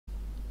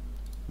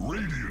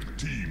Radiant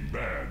team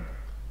ban.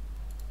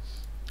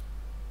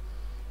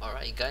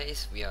 Alright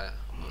guys, we are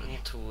on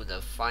to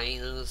the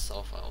finals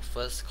of our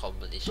first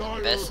competition,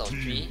 Dire best of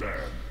team 3.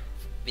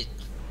 ban.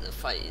 The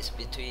fight is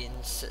between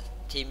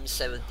Team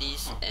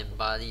 70s and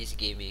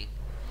Buddies.Gaming.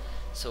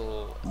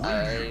 So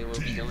I will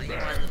be the only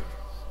one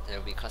that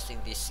will be casting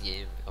this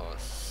game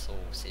because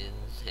Sin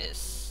has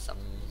some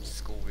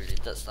school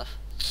related stuff.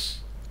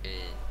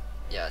 And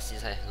yeah,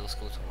 since I have no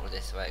school tomorrow,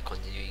 that's why I'm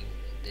continuing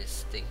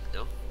this thing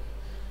now.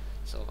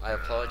 So I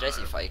apologize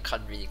if I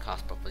can't really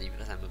cast properly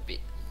because I'm a bit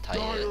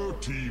tired.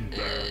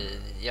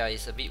 And yeah,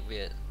 it's a bit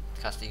weird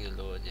casting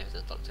alone. You have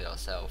to talk to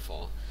yourself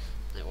for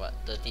like what,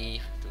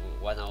 30 to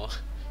 1 hour,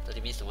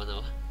 30 minutes to 1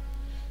 hour.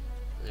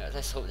 Yeah,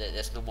 let's hope that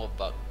there's no more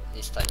bug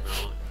this time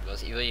around,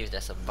 because even if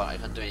there's a bug I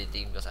can't do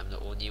anything because I'm the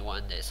only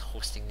one that's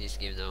hosting this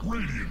game now.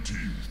 Radiant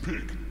team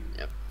pick.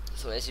 Yep.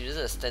 So as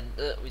usual, the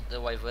standard with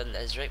the Wyvern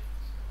Lazarek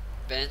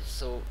ban.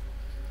 So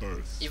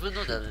even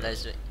though the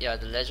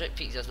Lazarek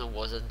pick just now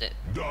wasn't that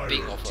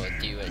big of a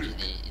deal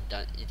actually,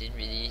 it didn't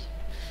really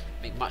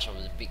make much of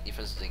a big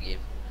difference to the game.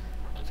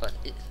 But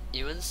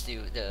even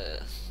still,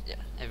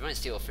 everyone is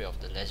still afraid of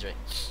the Lazarek.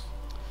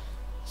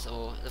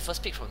 So the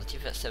first pick from the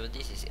team at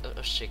 70s is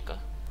Earthshaker.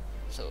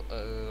 So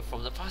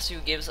from the past few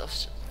games,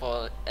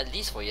 at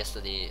least for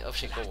yesterday,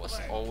 Earthshaker was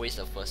always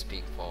the first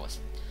pick for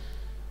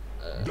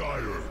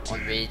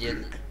on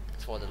Radiant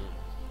for the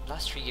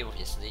last 3 games of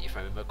yesterday, if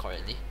I remember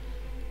correctly.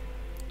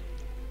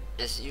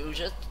 As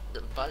usual,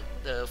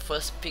 the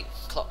first pick,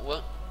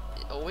 Clockwork,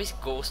 it always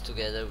goes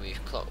together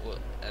with Clockwork.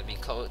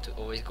 Clockwork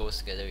always goes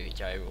together with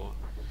Gyro.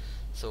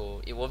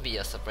 So it won't be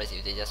a surprise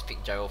if they just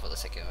pick Gyro for the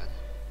second one.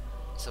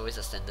 It's always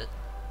a standard.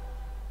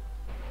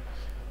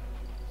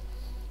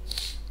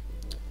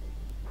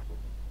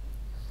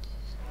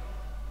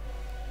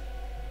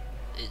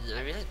 And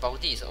I realize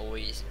Bounty is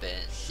always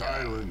bad.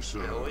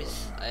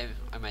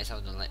 I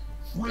myself don't like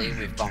playing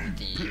with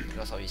Bounty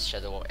because of his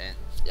Shadow Walk, and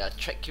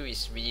track kill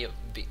is really a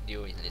big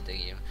deal in later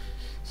game.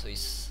 So I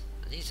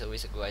think it's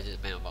always a good idea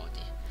to ban a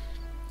Bounty.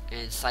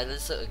 And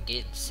Silencer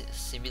again,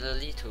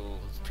 similarly to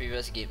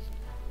previous game.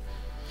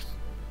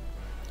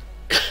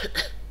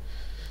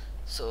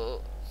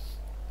 So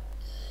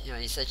yeah,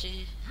 it's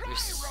actually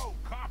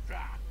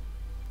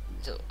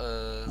Team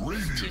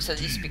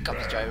 70s pick up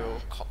the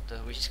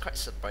Gyrocopter, which is quite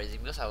surprising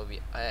because I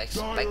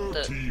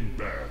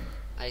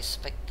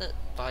expected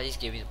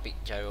Buddies.Gaming to pick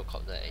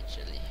Gyrocopter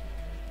actually.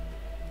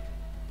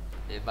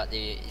 But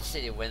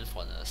instead they went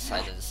for the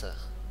Silencer.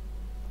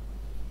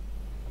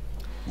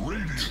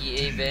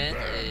 TA ban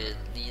and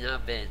Lina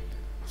ban.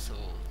 So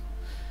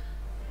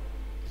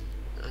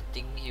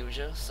nothing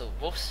usual. So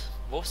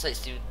both sides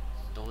still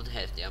don't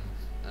have their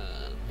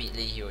mid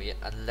lane hero yet,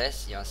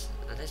 unless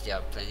they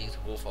are planning to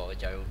go for a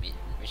Gyro mid,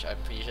 which I'm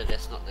pretty sure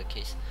that's not the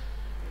case.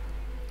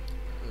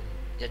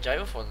 Their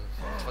Gyro for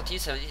Team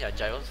 70, their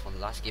Gyro from the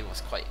last game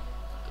was quite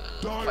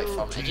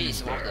farm. Actually,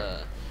 it's one of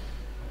the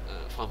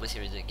farmers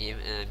here in the game,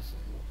 and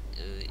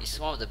it's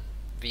one of the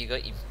bigger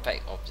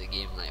impact of the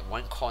game. Like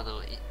one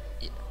corner,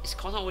 its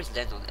corner always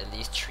land on at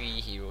least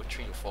 3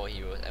 to 4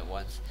 heroes at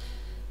once,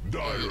 and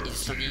it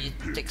instantly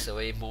takes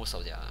away most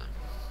of their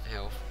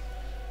health.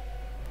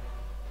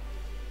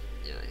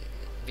 Yeah,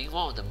 being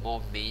one of the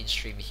more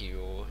mainstream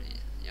hero,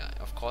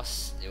 of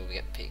course they will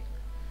get picked.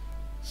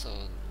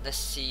 So let's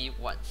see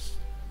what's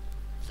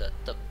the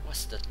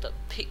third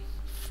pick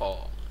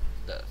for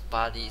the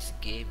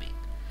Buddies.Gaming.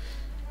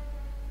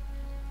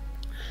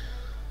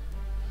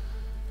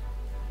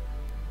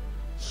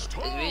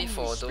 Anyway,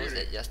 for those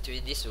that just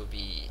doing this, will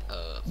be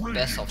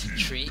best of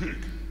 3.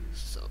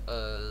 So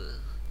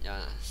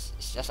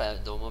it's just like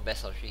a normal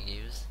best of 3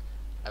 games.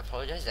 I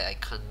apologize that I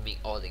can't make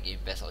all the game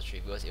best of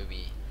 3 because it will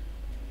be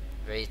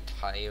very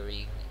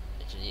tiring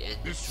actually,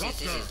 and since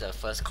this is the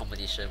first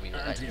competition, we would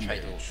like to try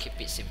to keep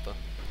it simple.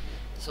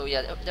 So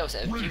yeah, that was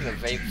actually a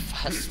very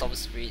fast Storm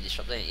Spirit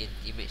Disruptor and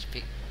anti-mage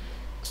pick.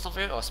 Storm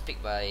Spirit was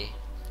picked by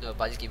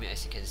Buddies.Gaming,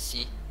 as you can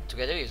see,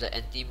 together with the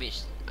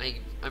anti-mage.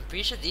 I'm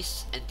pretty sure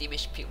this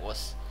anti-mage pick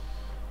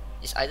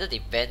it's either they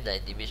banned the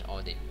anti-mage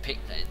or they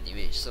picked the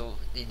anti-mage. So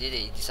they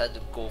decided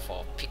to go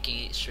for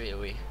picking it straight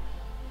away.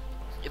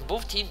 And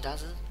both teams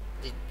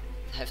they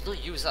have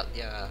not used up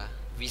their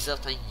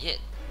reserve time yet.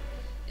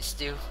 It's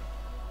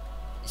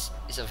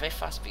a very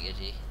fast pick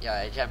actually. Yeah,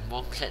 actually I'm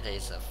more glad that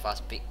it's a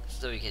fast pick,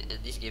 so we can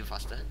end this game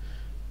faster.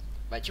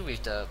 But actually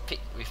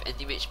with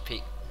anti-mage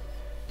pick,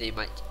 they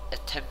might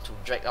attempt to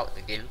drag out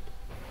the game.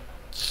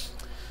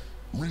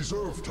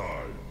 Reserve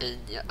time. And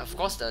yeah, of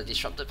course the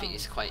disruptor pick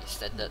is quite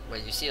standard.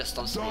 When you see a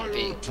Storm Spirit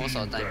pick, most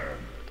of the time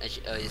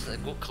actually, it's a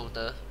good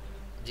counter.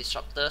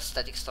 Disruptor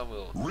Static Storm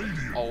will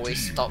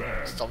always stop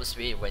Storm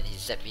Spirit when he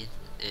zap in,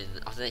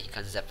 and after that he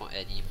can't zap out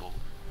anymore.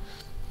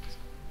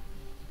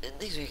 And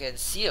next we can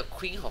see a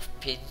Queen of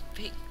Pain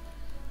pick.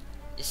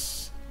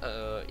 It's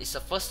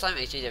the first time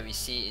actually that we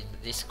see in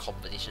this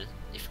competition.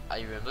 If I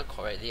remember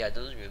correctly, I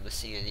don't remember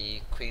seeing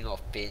any Queen of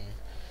Pain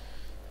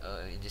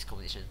in this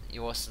competition.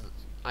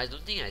 I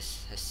don't think I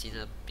have seen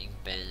her being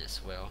banned as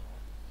well.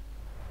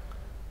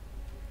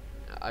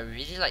 I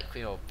really like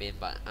Queen of Pain,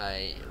 but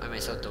I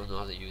myself don't know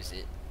how to use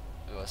it.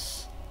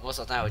 Because most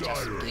of the time I would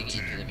just blink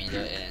into the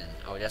middle and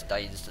I would just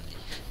die instantly.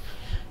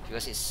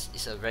 Because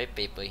it's a very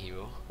paper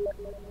hero.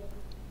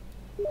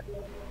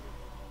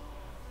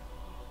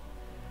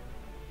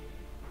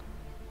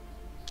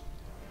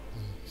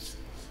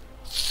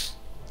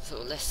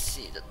 So let's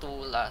see the two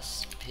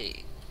last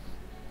pick.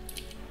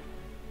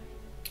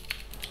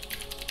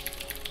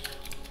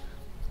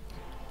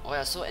 Oh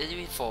yeah, so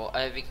anyway,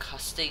 I've been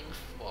casting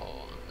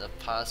for the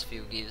past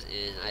few games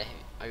and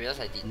I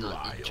realized I did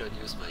not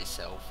introduce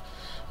myself.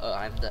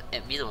 I'm the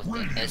admin of the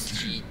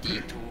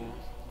SGD2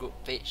 group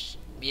page.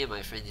 Me and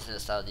my friend decided to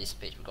start this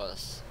page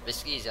because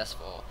basically it's just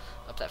for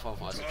a platform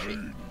for us to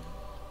trade.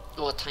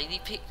 Oh, a tiny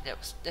pig?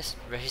 That's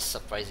very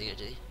surprising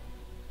actually.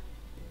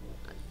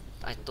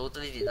 I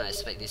totally did not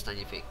expect this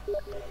tiny pig.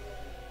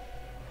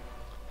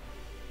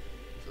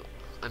 So,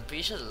 I'm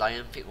pretty sure the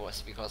lion pig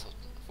was because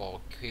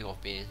for Queen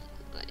of Pain.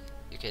 Like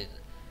you can,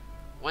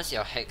 once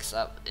your hex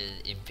up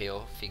and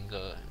impale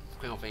finger,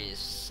 Queen of Pain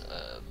is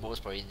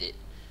most probably dead.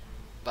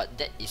 But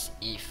that is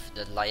if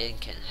the lion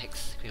can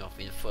hex Queen of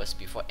Pain first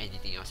before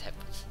anything else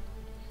happens.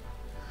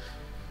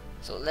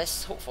 So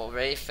let's hope for a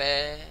very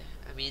fair,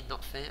 I mean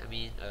not fair, I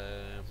mean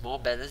more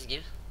balanced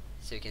game.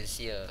 So you can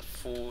see a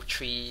full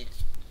three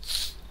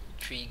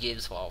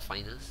games for our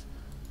finals.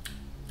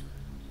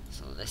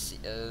 So let's see,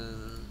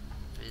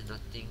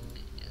 nothing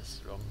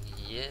is wrong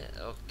here.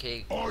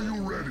 Okay. Are you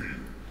ready?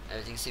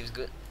 Everything seems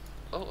good.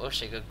 Oh,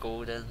 Earthshaker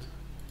golden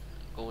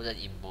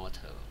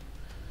immortal.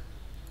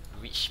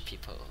 Rich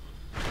people.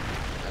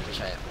 I wish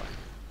I had one.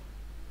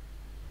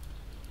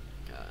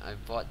 I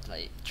bought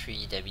like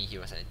 3 demi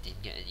heroes and I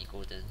didn't get any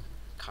golden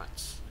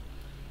cards.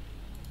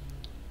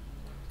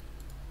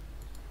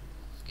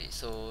 Okay,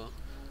 so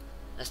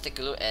let's take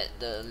a look at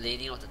the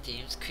laning of the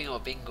teams. Queen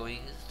of Pain going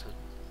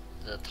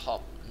to the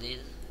top lane.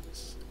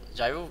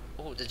 Gyro,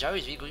 oh, the Gyro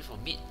is really going for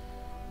mid.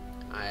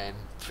 I'm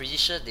pretty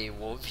sure they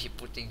won't be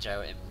putting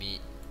Gyro at mid.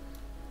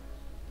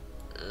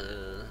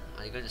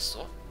 Are you going to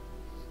swap?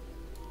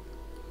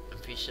 I'm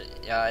pretty sure,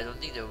 yeah, I don't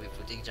think they will be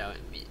putting Gyro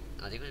at mid.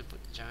 Are they going to put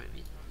Gyro at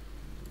mid?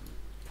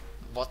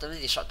 Bottom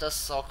lane Disruptor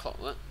saw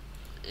Clockwork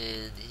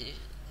and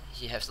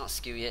he has not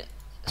skill yet.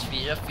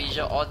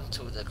 Fissure on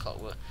to the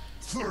Clockwork.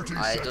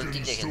 I don't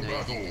think they can do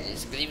anything to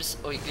this. Glimpse,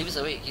 oh, he glimpsed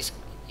away.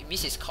 He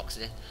missed his cogs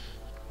then.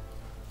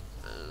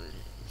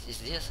 Is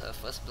this her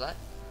first blood?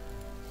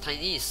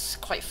 Tiny is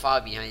quite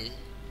far behind.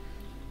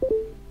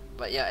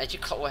 But yeah, actually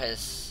Clockwork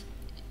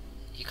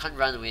he can't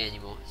run away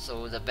anymore.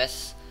 So the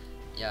best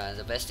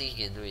thing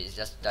he can do is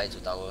just die to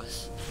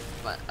towers.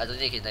 But I don't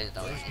think he can die to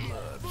towers.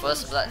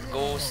 First blood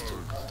goes to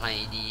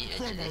Tiny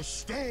actually.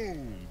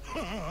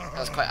 That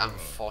was quite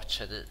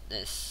unfortunate.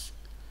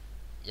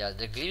 Yeah,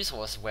 the glimpse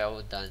was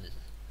well done.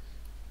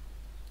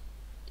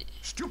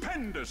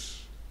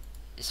 Stupendous!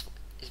 It's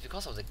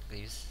because of the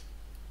glimpse.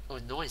 Oh,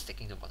 no one is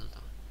taking the bottom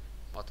tower.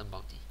 Bottom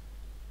bounty.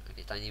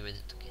 Okay, Tiny went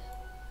and took it.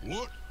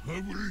 What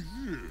have we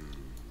here?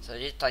 So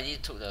actually Tiny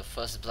took the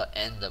first blood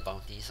and the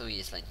bounty, so he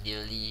is like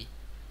nearly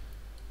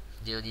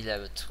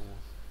level 2.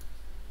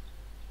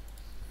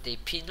 They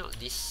pin out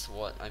this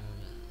sword. I'm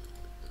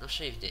not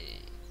sure if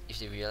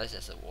they realize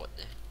there's a ward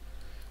there.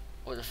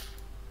 Oh, the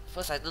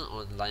first item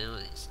on Lion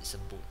is a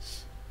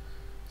boots.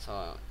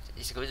 So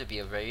it's going to be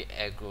a very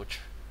aggro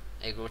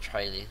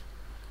tri-lane.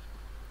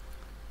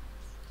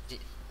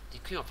 The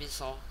Queen of Pain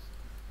saw.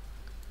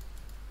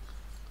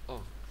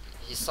 Oh,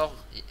 he saw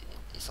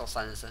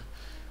Silencer.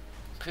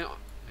 Okay,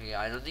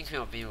 I don't think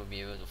Queen of Pain will be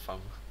able to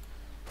farm.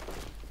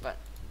 But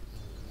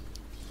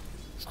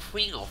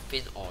Queen of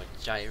Pain or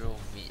Gyro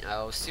mid,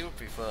 I will still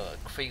prefer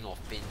Queen of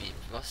Pain mid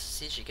because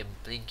since she can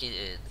blink in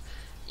and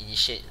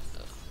initiate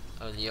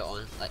earlier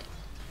on, like.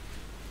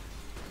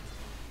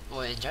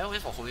 Oh, and Gyro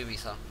went for homing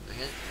missile.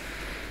 Okay,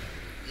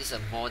 this is a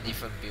more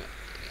different build.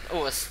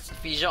 Oh, a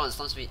fissure on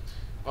Storm Speed.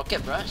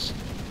 Rocket Brush.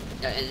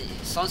 Yeah,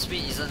 and Storm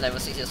Speed isn't level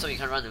 6 yet, so you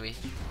can't run away.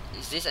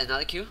 Is this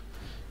another kill?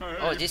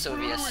 Oh, this will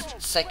be a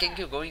second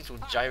kill going to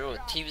Gyro.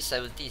 Team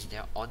 17, they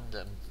are on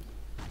the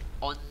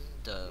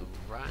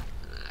run.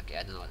 Okay,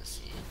 I don't know what to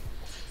say.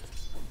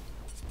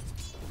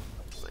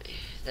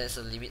 There's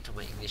a limit to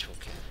my English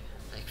vocab.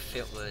 I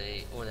failed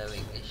my O-level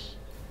English.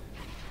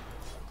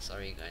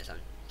 Sorry guys,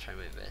 I'm trying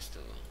my best to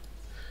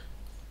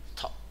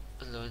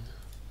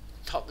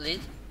top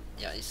lane.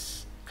 Yeah,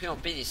 it's Queen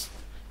of Pain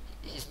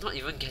he's not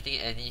even getting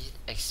any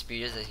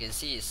experience. As you can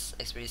see, his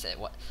experience at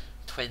what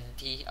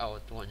 20 out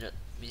of 200.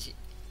 Means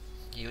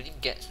he only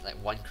gets like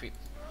 1 creep.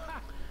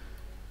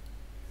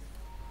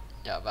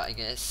 Yeah, but I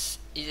guess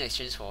in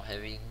exchange for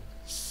having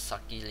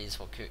sucky lanes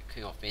for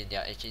Queen of Pain, they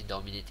are actually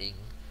dominating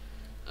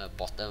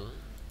bottom,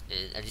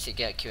 and at least they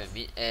get a kill at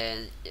mid.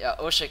 And yeah,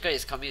 Earthshaker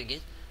is coming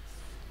again.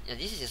 Yeah,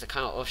 this is the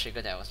kind of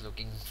Earthshaker that I was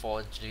looking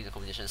for during the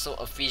competition. So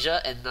a fissure,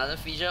 another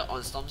fissure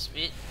on Storm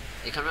Speed.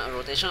 They come out a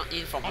rotation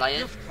in from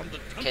Lion.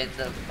 Can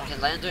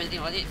Lion do anything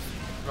about it?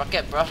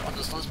 Rocket Brush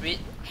onto Storm Speed,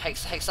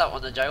 hex out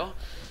on the Gyro.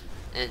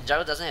 And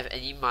Gyro doesn't have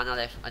any mana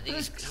left. I think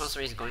his counter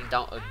rate is going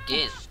down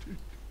again.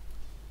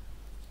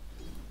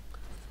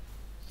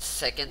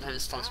 second time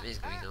Storm Spirit is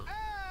going down.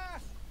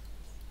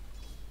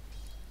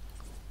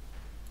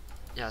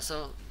 Yeah,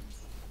 so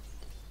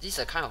this is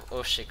a kind of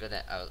Earthshaker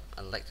that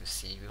I like to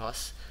see,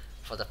 because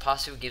for the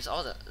past few games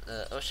all the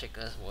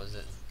Earthshakers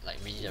wasn't like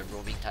really a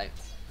roaming type.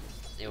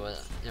 They were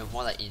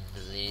more like in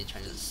the lane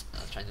trying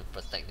to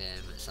protect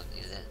them and something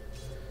like that.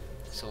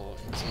 So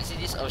as you can see,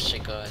 this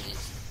Earthshaker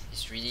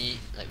is really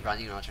like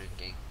running around trying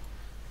to gank.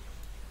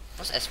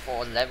 Because as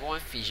for level 1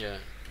 fissure,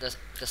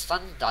 the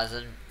stun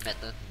doesn't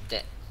matter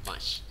that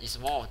much. It's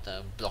more of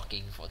the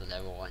blocking for the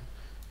level 1.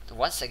 The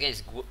 1 second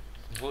is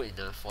good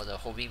enough for the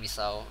homing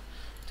missile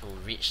to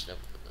reach the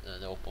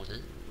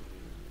opponent.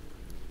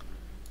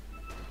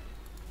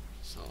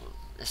 So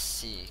let's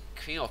see,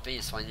 Queen of Pain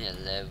is finally at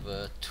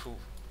level 2.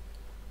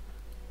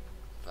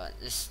 But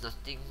there's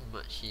nothing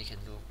much he can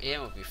do.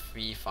 AM will be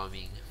free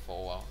farming for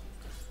a while.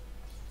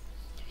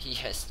 He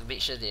has to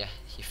make sure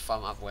he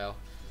farm up well,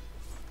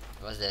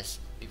 because there's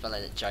people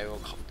like the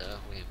Gyrocopter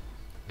who can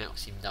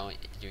melts him down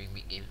during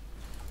mid game.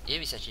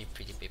 AM is actually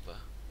pretty paper.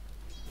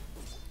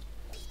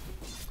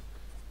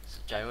 So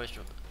Gyro is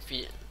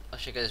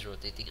Earthshaker is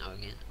rotating out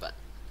again, but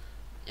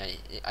yeah,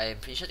 I am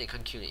pretty sure they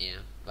can't kill the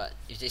AM. But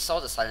if they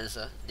saw the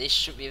silencer, they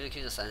should be able to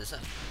kill the silencer.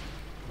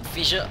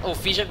 Fissure, oh,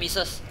 Fissure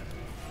misses.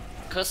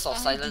 Curse of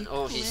Silence,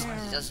 oh, he's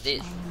just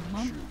dead.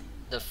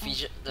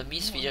 The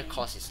missed fissure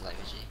cost his life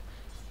actually.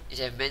 If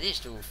they have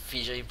managed to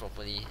fissure him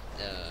properly,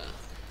 the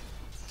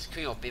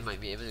Queen of Pain might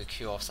be able to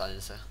kill off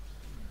Silencer.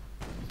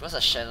 Because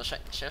a Shadow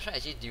Strike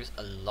actually deals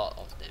a lot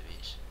of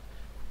damage.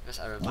 Because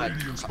I remember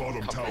Radiant's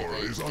bottom tower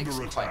is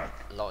under attack.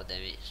 A lot of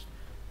damage.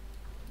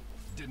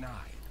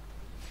 Denied.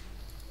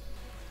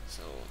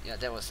 So yeah,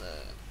 that was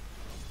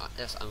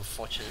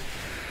unfortunate.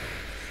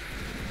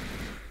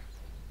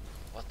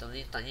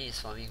 Bottomly, Tiny is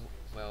farming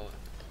well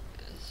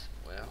as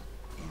well.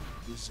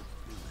 Invisibility.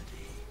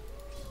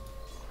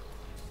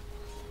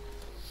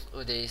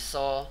 Oh,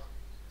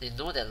 they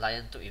know that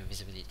Lion took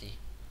invisibility.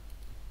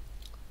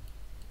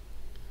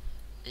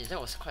 And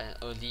that was quite an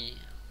early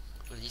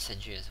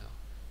sentry as well.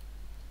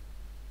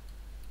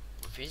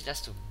 I'm pretty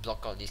just to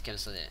block out these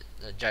camps so that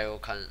the gyro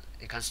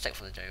can't stack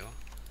for the gyro.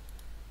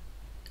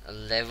 A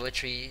level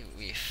 3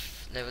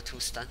 with level 2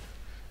 stun.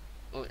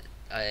 Oh,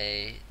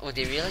 they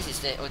realize it's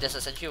there. Oh, there's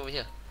a sentry over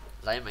here.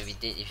 Lion might be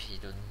dead if he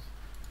don't.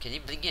 Can he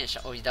blink in and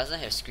shout? Oh, he doesn't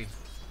have scream.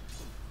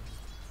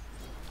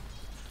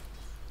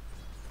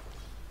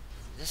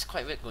 That's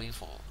quite weird going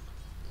for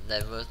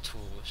level 2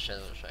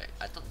 Shadow Strike.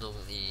 I thought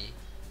normally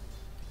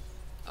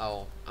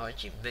I'll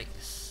actually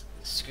max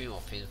Scream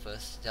of Pain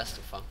first just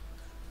to farm.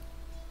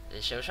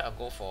 And Shadow Strike I'll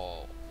go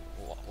for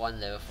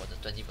 1 level for the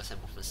 20%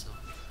 movement slow.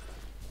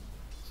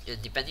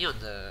 And depending on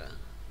the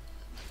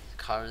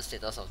current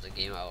status of the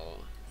game,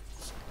 I'll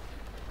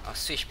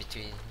switch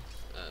between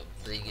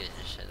Blink and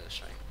Shadow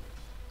Strike.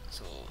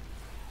 So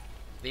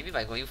maybe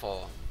by going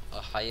for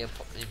a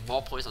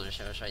more points on the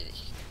Shadow Strike,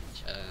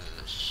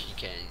 she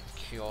can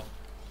cure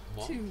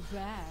more. Too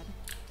bad.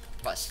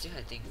 But still,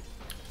 I think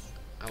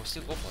I will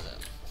still go for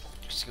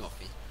the Scream of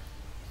Pain.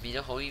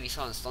 Middle homing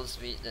missile on Storm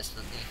Spirit, there's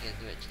nothing he can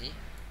do actually.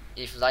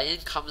 If Lion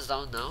comes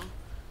down now,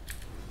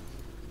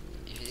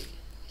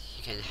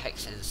 he can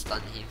hex and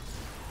stun him.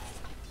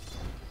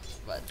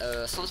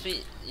 But Storm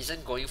Spirit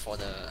isn't going for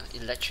the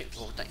electric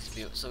vortex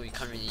build, so we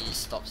can't really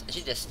stop.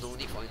 Actually, there's no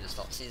need for him to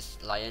stop since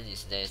Lion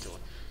is there to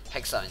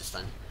hex out and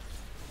stun.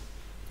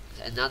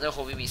 Another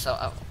homing missile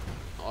up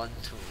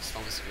onto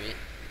Storm Spirit.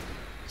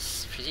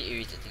 It's pretty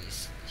irritating.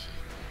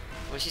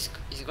 He's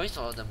going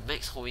for the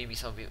max homing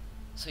missile build,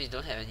 so you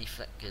don't have any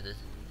flat cannon.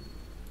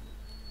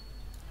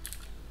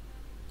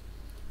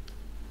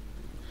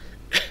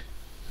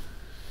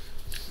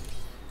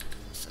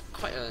 It's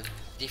quite a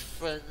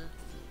different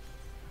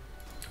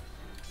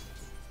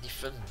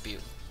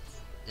build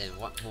than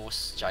what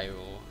most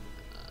gyro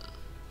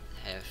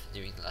have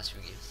during the last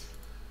few games.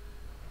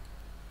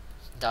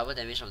 Double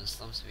damage on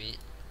Storm Spirit,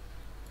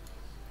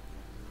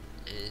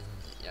 and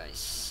yeah,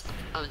 it's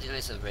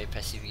a very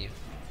passive game.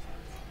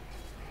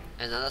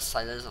 Another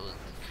silence on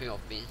Queen of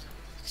Pain.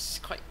 It's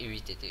quite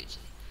irritating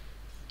actually.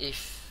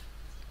 If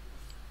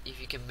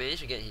you can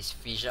manage to get his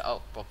fissure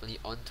out properly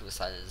onto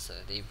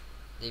Silencer, they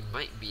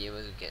might be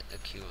able to get a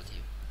kill on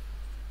him.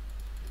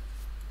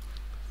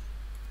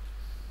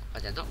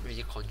 But they're not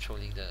really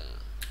controlling the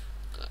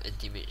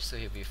anti-mage, so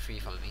he'll be free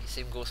farming.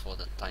 Same goes for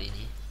the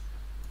Tiny.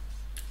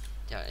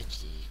 They are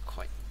actually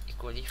quite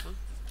equally farm.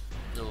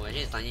 No,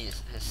 actually the Tiny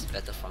has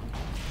better farm.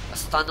 A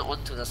stun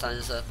onto the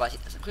Silencer, but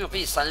Queen of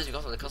Pain is silenced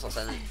because of the Curse of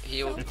Silence.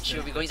 She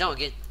will be going down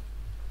again.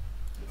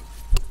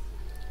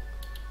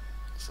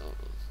 So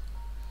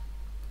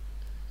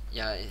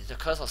yeah, the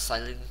Curse of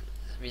Silence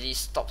really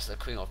stops the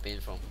Queen of Pain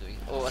from doing.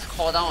 Oh, a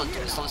call down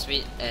onto Storm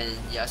Spirit, and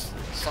yes,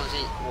 Storm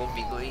Spirit won't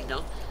be going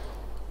down.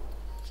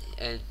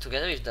 And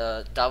together with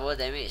the double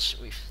damage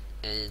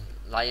and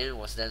Lion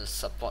was there to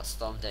support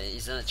Storm, there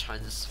isn't a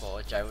chance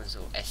for Gyro to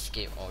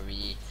escape or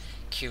really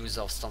kills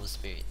off Storm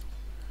Spirit.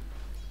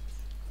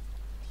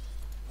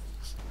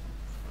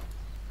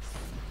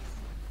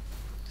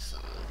 So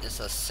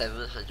there's a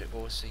 700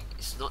 gold swing.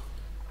 It's not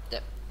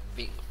that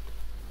big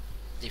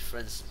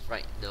difference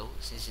right now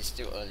since it's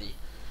still early.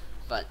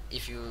 But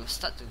if you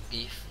start to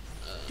give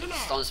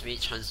Storm Spirit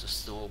chance to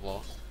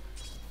snowball,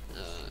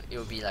 it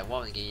will be like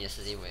one of the game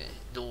yesterday where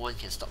no one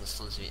can stop the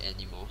Storm Spirit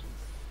anymore.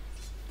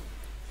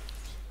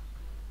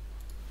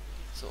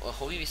 So a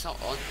homing missile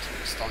on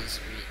to Storm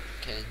Spirit.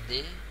 Can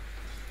they?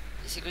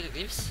 Is he going to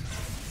glimpse?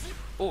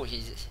 Oh,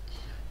 he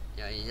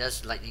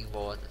just lightning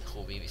ball the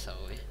homing missile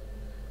away.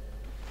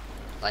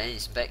 Lion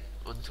is back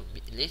onto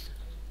mid lane.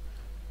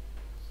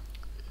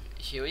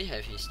 He only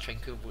have his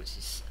tranquil boots.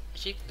 He's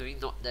actually doing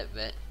not that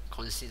bad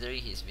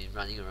considering he's been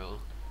running around.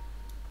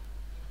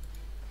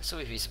 So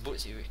with his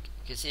boots, you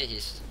can see that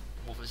his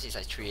movement is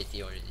like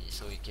 380 already,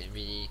 so he can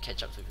really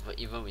catch up to people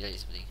even without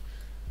his blink.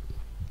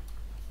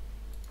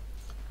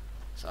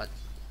 So I'm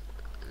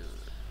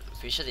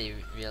pretty sure they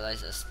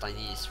realize that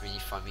Tiny is really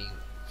farming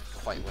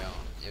quite well.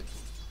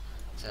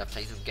 So they're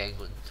planning to gang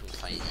on to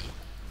Tiny.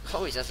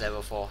 Clock is just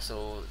level 4,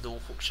 so no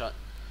hook shot.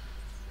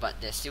 But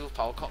there's still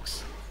power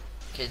cocks.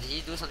 Can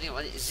he do something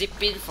about it?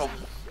 Zip in from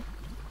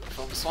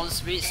Swan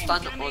Spirit,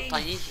 stun on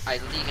Tiny. I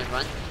don't think he can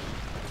run.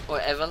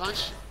 Or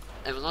Avalanche.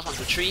 Avalanche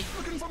onto 3.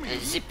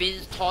 And zip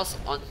in, toss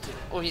onto.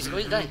 Oh, he's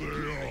going to die.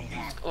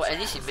 Oh, at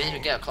least he managed to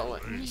get a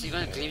clockwork. Is he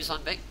going to glimpse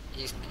one back?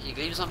 He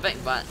glimpses one back,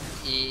 but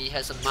he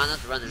has a mana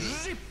to run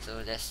away.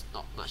 So that's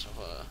not much of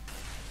a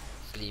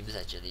glimpse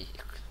actually.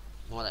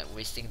 More like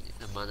wasting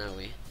the mana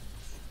away.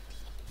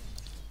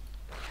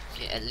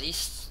 Okay, at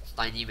least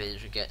Tiny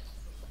managed to get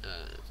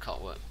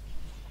clockwork.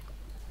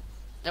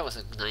 That was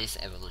a nice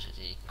avalanche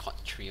actually, caught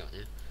 3 of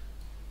them.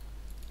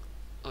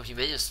 Oh, he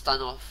managed to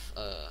stun off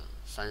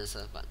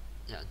Silencer, but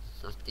yeah,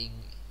 nothing,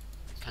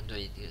 can't do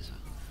anything as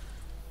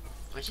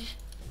well.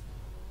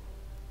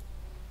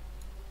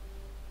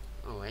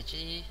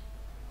 Actually,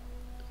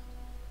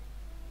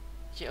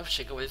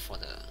 Earthshaker went for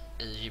the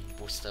energy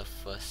booster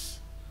first.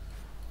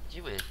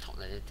 Actually, when I talk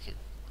like that,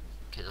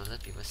 can other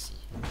people see?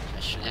 I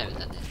shouldn't have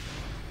done that.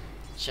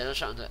 Shadow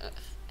Shot on the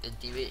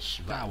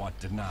anti-rage, but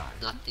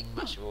nothing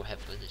much will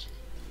happen actually.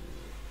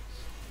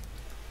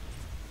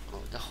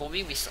 Oh, the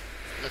homing missile,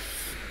 the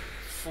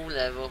full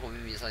level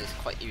homing missile is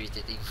quite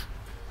irritating,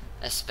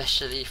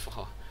 especially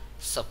for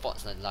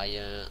supports like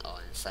Lion or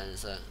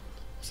Silencer.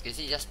 As you can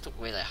see, it just took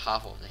away like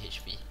half of the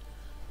HP.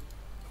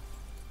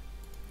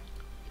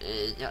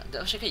 And yeah, the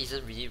Earthshaker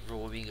isn't really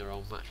roaming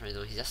around much right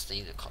now, he's just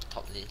staying in the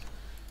top lane.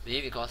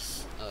 Maybe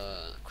because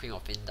Queen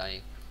of Pain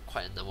died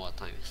quite a number of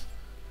times.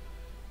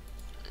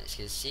 As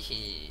you can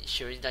see,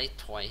 she already died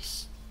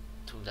twice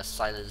to the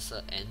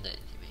Silencer and the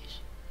anti-mage.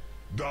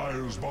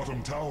 Dire's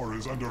bottom tower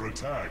is under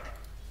attack.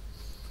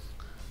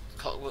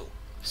 Clockwork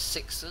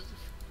 6 soon?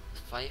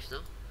 5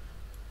 now?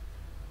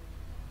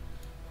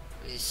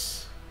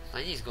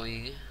 Tiny is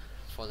going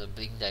for the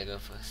Blink Dagger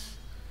first.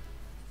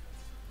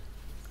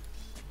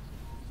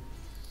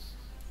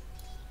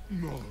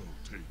 No,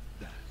 take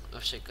that.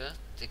 Earthshaker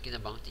taking the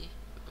bounty.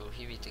 Will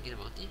he be taking the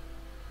bounty?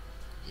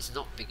 He's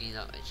not picking it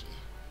up actually.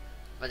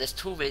 But there's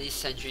too many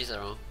sentries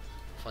around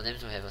for them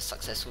to have a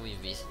successful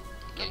invis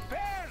gang.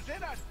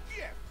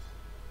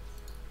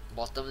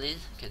 Bottom lane,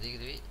 can they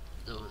do it?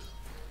 No.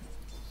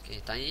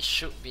 Okay, Tiny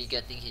should be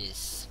getting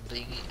his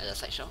blink at the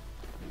side shot.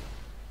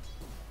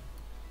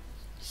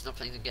 He's not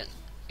planning to get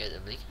the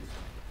blink.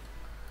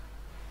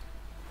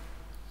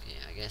 Okay,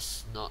 I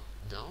guess not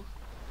now.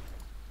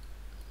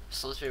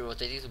 Storm Spirit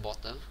rotating to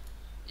bottom.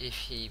 If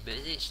he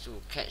managed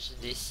to catch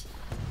this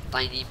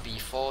Tiny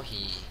before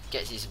he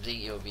gets his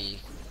blink, it will be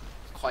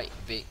quite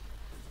big.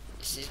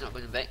 Is he not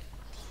going to back?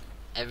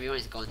 Everyone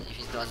is gone. If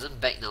he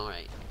doesn't back now,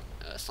 right,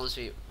 Storm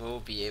Spirit will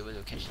be able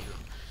to catch him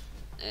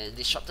out. And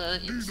Disruptor,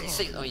 he's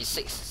 6, he's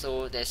 6,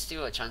 so there's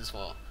still a chance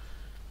for.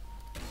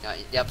 Yeah,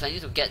 they are planning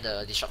to get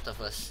the Disruptor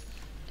first.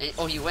 And,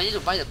 oh, he went in to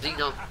buy the blink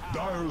now.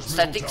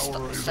 Static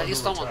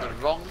Storm on the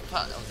wrong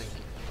part of the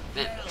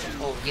map.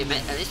 Oh, okay,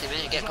 at least they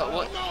managed to get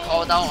clockwork.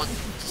 Call down on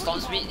Storm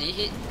Spirit. Did he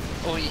hit?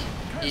 Oh,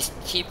 his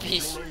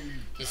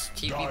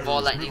TP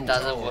ball lightning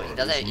doesn't work. He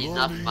doesn't have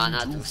enough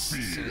mana to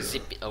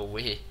zip it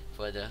away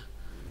further.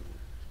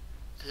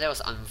 That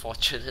was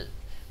unfortunate.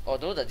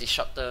 Although the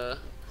Disruptor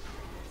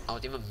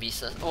ultimate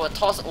misses. Oh, a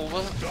toss over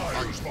on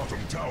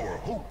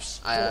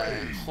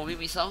homing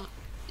missile.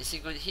 Is he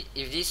going to hit?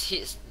 If this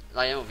hits,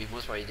 Lion will be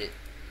most probably dead.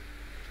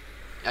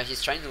 Yeah,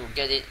 he's trying to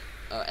get it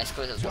as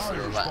close as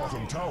possible, but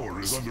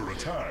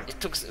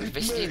it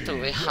basically took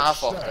away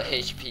half of the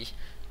HP.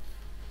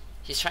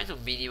 He's trying to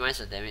minimize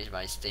the damage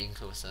by staying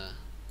closer.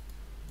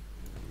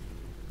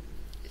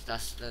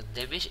 Does the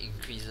damage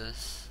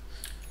increases?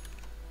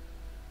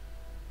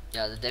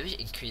 Yeah, the damage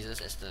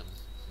increases as the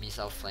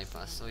missile fly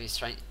past. So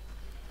he's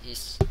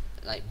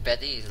like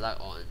betting his luck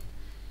on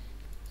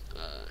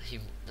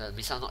the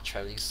missile not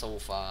traveling so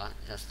far,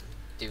 just to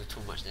deal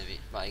too much damage.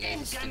 But again,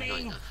 it's still not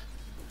enough.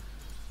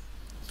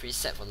 Pretty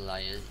sad for the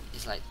Lion.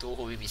 It's like 2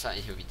 homing missiles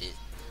and he'll be dead.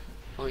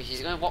 Oh, he's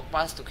gonna walk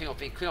past to Queen of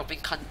Pain. Queen of Pain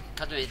can't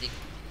do anything.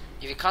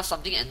 If he casts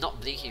something and not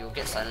blink, he will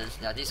get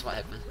silenced. Yeah, this is what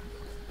happened.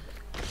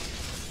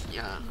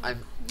 Yeah,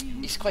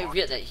 it's quite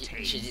weird that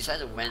she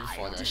decided to went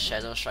for the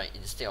Shadow Strike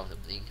instead of the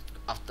blink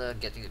after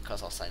getting the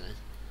Curse of Silence.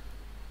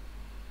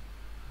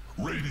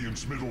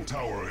 Radiant's middle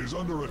tower is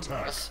under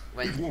attack.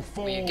 It will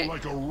fall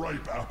like a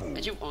ripe apple.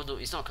 Actually, oh no,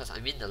 it's not because I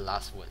mean the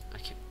last word. I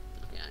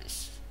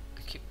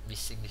keep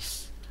missing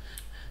this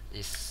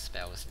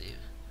spell's name.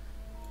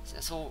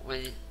 So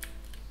when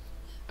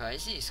I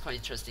see it's quite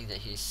interesting that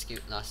he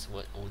skipped last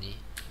word only.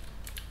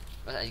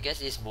 But I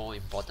guess it's more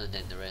important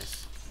than the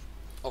rest.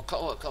 Oh,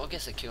 Clockwork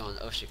gets a kill on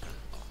Earthshaker.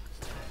 Oh,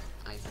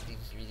 I didn't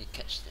really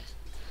catch that.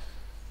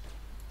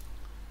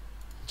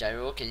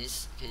 Gyro, can you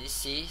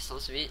see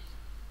Stormspeed?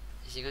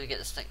 Is he gonna get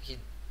a stack? He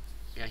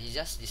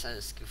just decided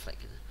to skill flag.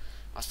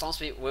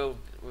 Stormspeed will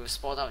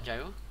spawn out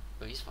Gyro.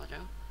 Will he spawn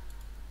Gyro?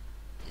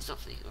 He's not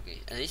playing. Okay,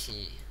 at least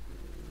he.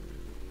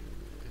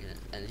 Okay,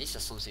 at least the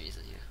Stormspeed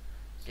isn't here.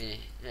 Okay,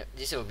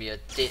 this will be a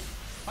dead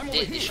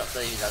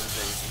disruptor if he doesn't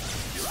do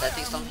anything.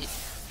 Static Storm, he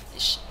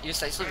used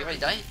Static Storm before he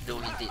died? No,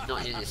 he did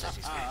not use his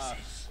Static Storm.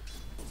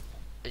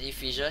 Any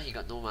fissure, he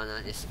got no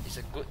mana. It's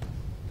a good.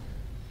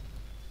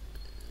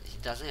 He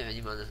doesn't have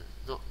any mana,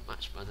 not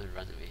much mana to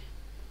run away.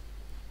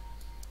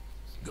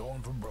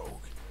 Going for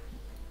broke.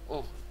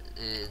 Oh,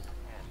 and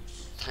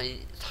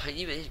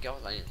Tiny managed to get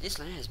out Lion. This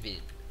Lion has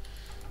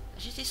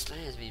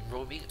been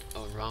roaming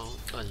around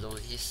alone.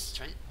 He's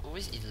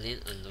always in lane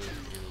alone.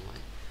 I don't know why.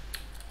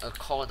 A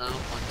call down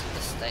onto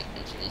the stack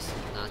actually is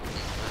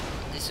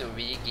nothing. This will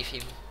really give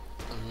him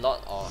a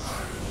lot of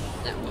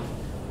network.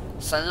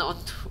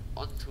 Silent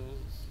onto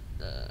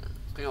the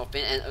Queen of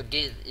Pain, and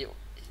again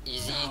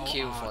easy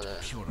kill for the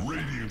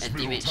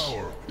anti-mage.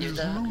 If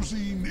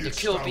the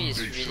QOP is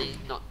really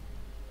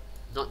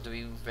not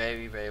doing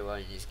very well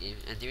in this game,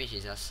 anti-mage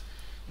is just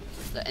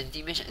the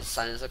anti-mage and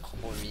silencer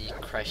combo really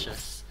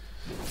crashes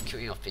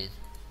Queen of Pain.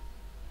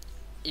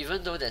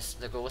 Even though there's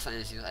the global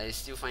silence use, I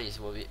still find it's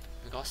worth it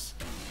because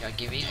you are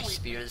giving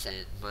experience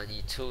and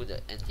money to the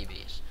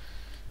anti-mage,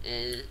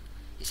 and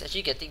it's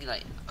actually getting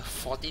like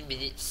 14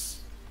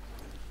 minutes,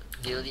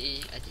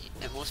 nearly I think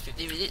at most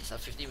 15 minutes or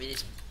 15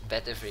 minutes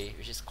better free,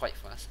 which is quite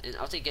fast. And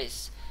after he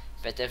gets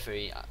better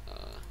free,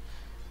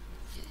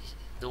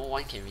 no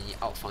one can really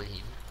outfund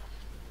him.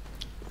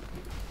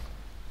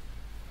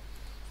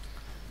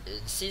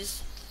 And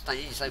since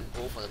Tiny decided to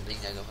go for the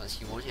Blink Dagger first,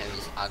 he won't have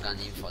his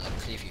Arganim for the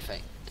Cliff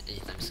effect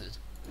anytime soon.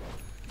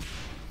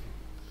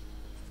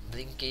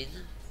 Blink in.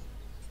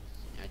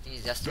 I think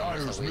it's just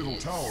Dire's middle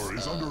tower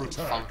is under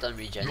attack. Fountain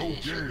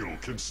regeneration. No gale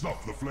can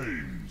snuff the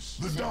flames.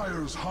 The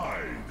Dire's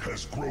hide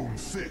has grown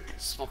thick.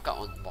 Smoke out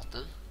on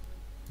bottom.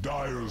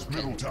 Dire's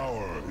middle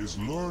tower is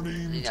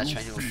learning they are to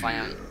trying to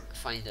fear.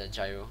 find the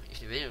gyro. If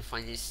they manage to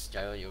find this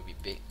gyro, it will be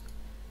big.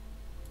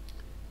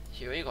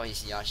 He already got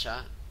his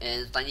Yasha,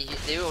 and Tiny.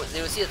 They will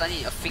see the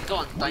Tiny, a finger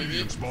on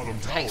Tiny,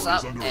 hacks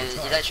up, and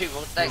electric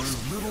vortex,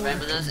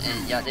 remnants,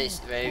 and yeah, that is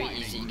very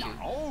easy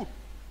kill.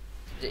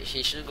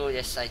 He shouldn't go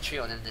there side, 3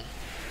 of them there.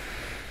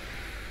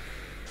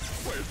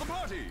 Where's the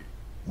party?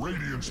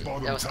 Radiant's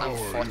bottom That was tower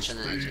is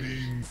unfortunate,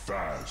 fading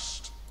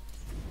fast.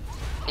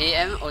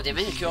 AM, oh they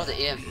managed to kill off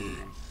the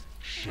AM.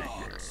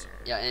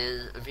 Yeah,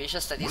 and I'm pretty sure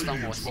Static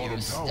Storm was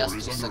used just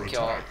to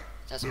secure,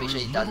 just to make sure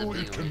he doesn't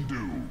blink away.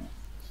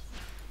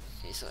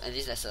 Okay, so at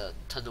least there's a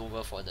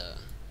turnover for the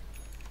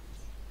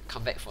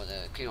comeback for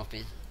the Queen of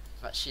Pain,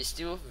 but she's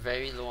still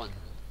very low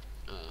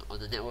on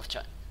the net worth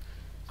chart,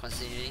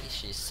 considering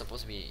she's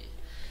supposed to be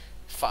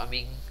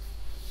farming.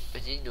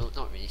 Actually, no,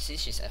 not really.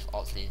 Since she's F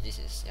off lane, this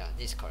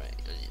is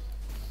correct.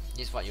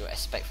 This is what you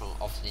expect from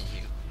off lane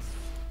hero.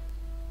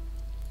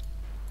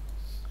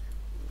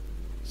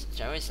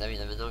 Gyro is level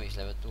 11 now with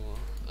level 2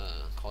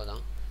 call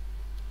down.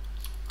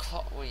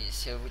 Clockwork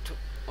is here.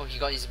 He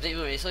got his blade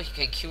already, so he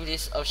can kill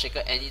this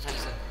Earthshaker anytime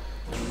soon.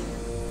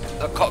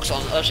 A Cox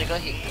on Earthshaker,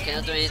 he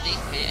cannot do anything.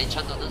 Can he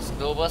enchant on this?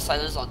 Global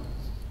silence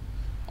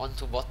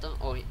onto bottom.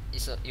 Oh,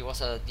 it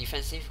was a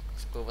defensive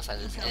global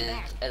silence,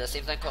 and at the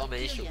same time Clockwork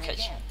managed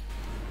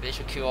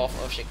to kill off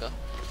Earthshaker.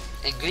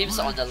 And glimpse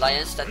on the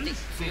Lion static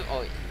field.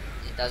 Oh,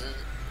 it doesn't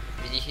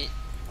really hit.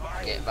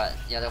 Okay, but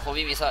yeah, the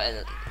homing missile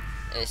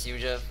as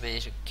usual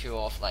managed to kill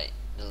off like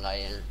the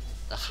Lion.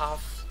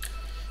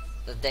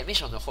 The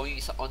damage on the homing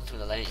missile onto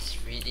the Lion is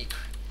really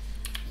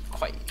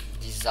quite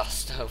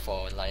disaster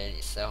for Lion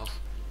itself.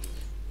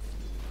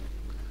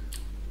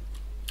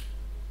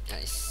 Yeah,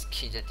 it's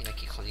kinetic. I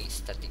keep calling it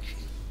static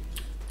field.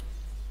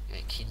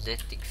 Yeah,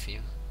 kinetic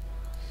field.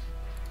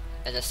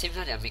 At the same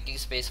time, they are making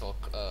space for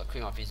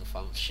Queen of Pain to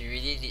farm. She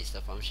really needs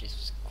the farm.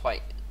 She's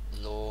quite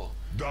low.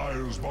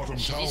 Dire's bottom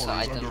She needs her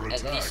tower is item, under at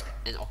attack. least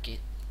an Orchid,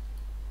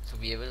 to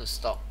be able to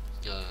stop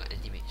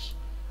anti-mage.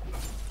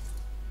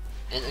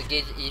 And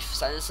again, if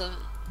Silencer,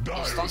 if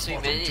Dire's Stormspeed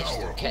bottom manage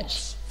tower to catch,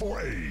 hopes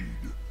for aid.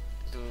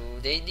 do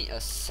they need a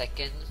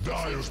second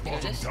Dire's person to kill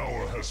bottom this?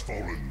 tower has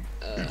fallen.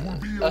 It will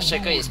be a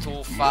Earthshaker is ruin.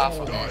 too far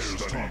for Dire's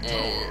this. top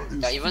tower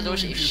And is even though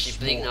if feeling she its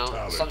blink now,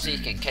 mortality.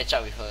 Stormspeed can catch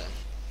up with her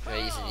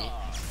very easily.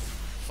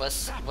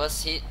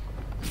 First hit,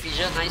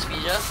 fissure, nice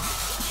fissure,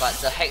 but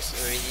the hex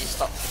already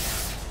stopped.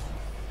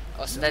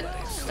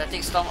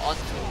 Static Storm on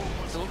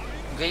to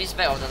glimpse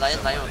back of the Lion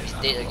will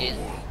be dead again.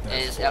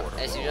 And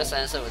as usual,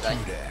 Silencer will die.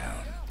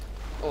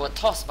 Oh, a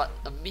toss, but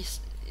a miss.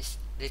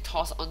 They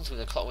toss onto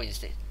the Clockwork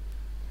instead.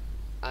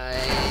 I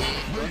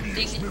don't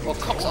think. Oh,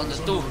 Cox on the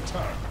 2.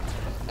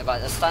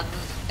 But the stun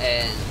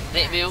and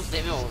Blade Mail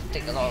will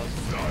take a lot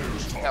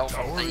of health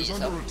from Tiny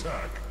itself.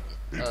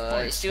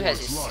 It still has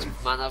his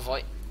Mana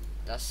Void.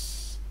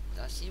 Does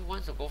he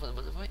want to go for the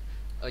Mana Void?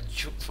 A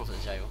juke from the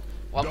Gyro.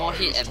 One more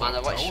hit and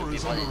Mana Void should be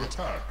more than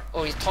enough.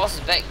 Oh, he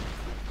tossed back.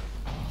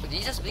 Did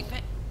he just blink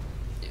back?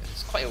 Yeah,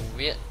 it's quite a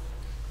weird.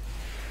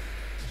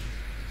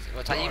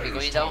 Will Tiny be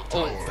going down?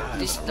 Oh,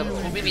 the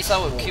homing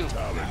missile will kill.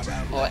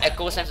 Or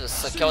Echo Slam to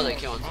secure the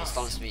kill on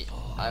Storm Speed.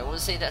 I won't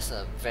say that's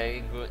a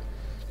very good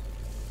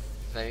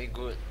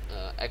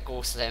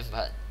Echo Slam,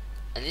 but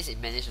at least it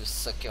managed to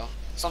secure.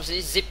 Storm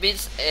Speed zip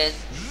ins and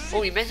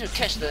oh, he managed to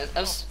catch the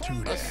Earth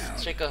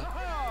Shaker.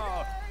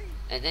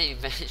 And then he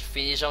managed to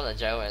finish off the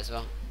Gyro as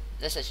well.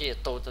 That's actually a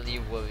totally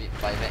worth it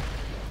buyback.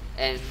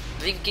 And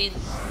blinking,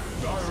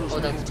 oh,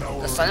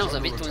 the silence was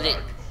a bit too late.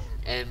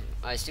 And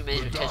I still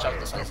managed to catch up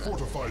the Silencer.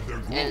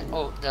 And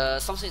oh, the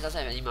Storm Speed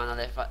doesn't have any mana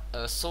left, but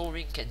Soul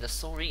Ring the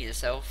Soul Ring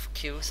itself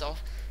kills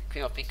off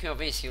Queen of Pain. Queen of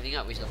Pain is healing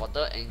up with the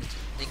water and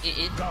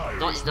linking in.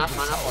 Not enough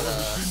mana for the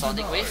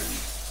Sonic Wave.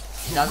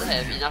 It doesn't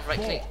have enough right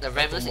click. The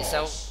Rammus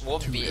itself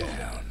won't be.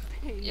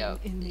 Yeah,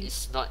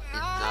 it's not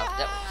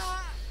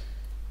enough.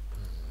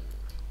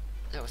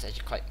 That was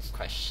actually quite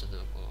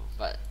questionable,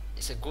 but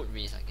it's a good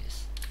risk, I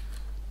guess.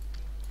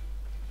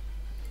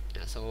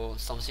 Yeah, so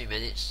Storm Speed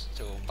managed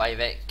to buy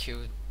back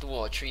Q2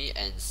 or 3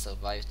 and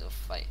survive the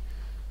fight.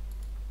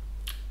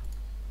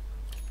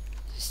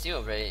 It's still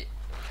a very.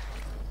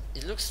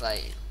 It looks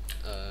like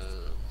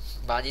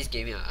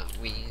Buddies.Gaming are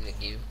winning the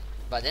game,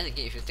 but then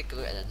again, if you take a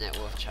look at the net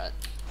worth chart,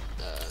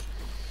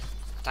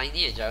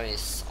 Tiny and Gyro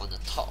is on the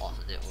top of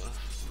the net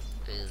worth.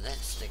 And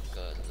let's take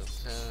a look.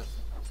 The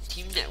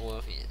team net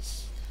worth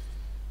is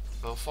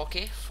around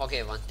 4k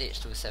advantage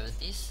to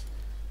 70s.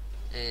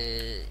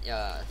 And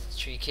yeah,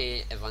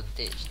 3k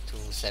advantage to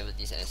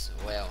 70s as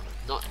well.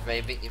 Not very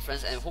big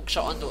difference. And hook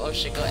shot onto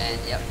Earthshaker, and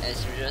yep,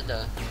 as usual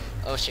the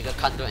Earthshaker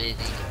can't do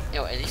anything.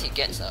 Yo, at least he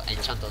gets an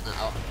enchant toner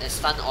out and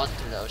stun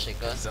onto the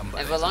Earthshaker.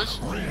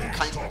 Avalanche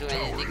can't do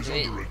anything to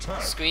it.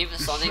 Scream,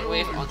 Sonic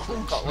Wave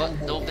onto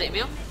Clockwork. No Blade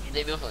Mail.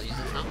 Blade Mail for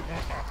users now.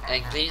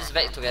 And gleams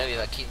back together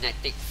with a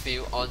kinetic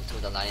field onto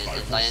the Lion,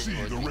 and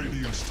Lion will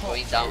be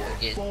going down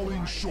again.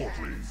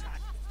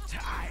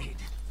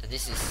 And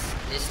this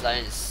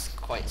Lion is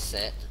quite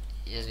sad.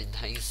 He has been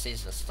dying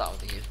since the start of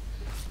the game.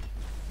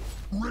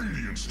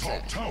 Radiant's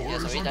top tower he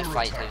has already died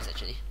 5 times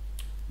actually.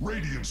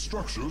 Radiant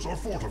structures are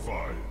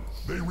fortified.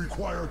 They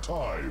require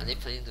time. Are they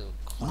planning to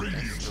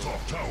Radiant's top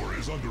tower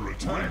is under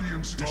attack.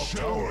 Radiant's top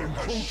tower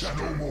has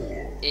no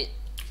more. 8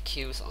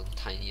 kills on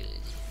Tiny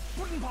already.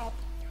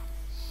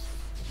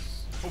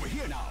 Over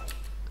here now.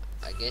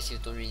 I guess you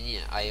don't really need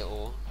an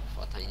IO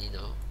for Tiny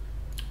now.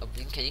 A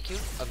blink, can he kill?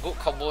 A good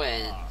combo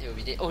and he will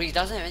be dead. Oh, he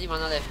doesn't have any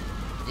mana left.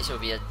 This will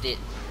be a dead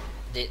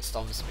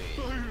Storm Spirit.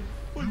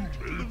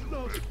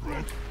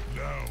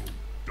 Now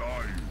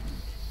die.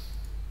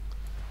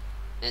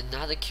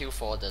 Another kill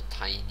for the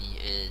Tiny,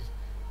 and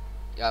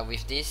yeah,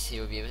 with this he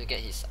will be able to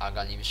get his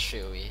Argalim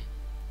straight away.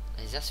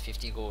 And he's just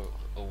 50 gold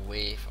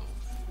away from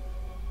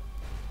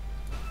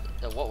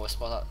the ward will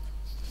spot out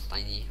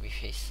Tiny with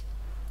his.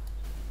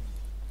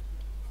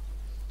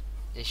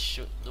 They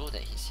should know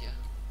that he's here.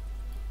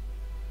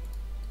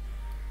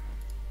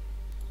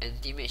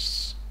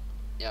 Anti-mage,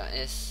 yeah,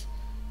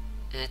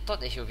 and I thought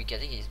that he'll be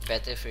getting his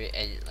Battlefield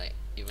and like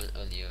even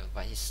earlier,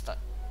 but he's stuck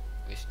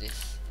with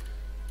this.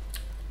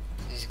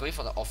 He's going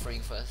for the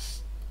offering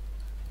first.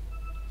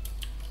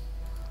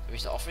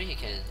 With the offering he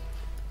can.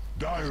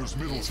 Dyer's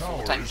middle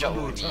tower Time is job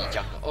under will be attack.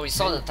 jungle. Oh, he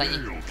saw the Tiny.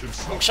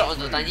 Hook shot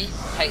onto Tiny,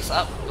 hacks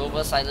up,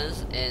 global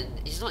silence, and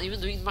he's not even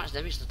doing much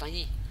damage to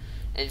Tiny.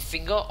 And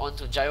finger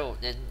onto Gyro,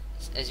 then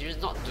as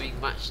usual not doing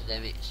much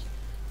damage.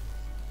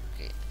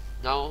 Okay,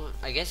 now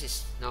I guess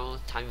it's now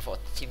time for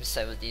Team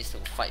 70s to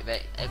fight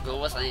back. A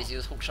global silence is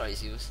used, hook shot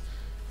is used.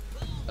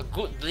 A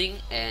good blink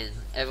and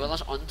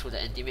avalanche onto the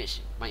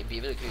anti-mage might be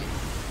able to kill it.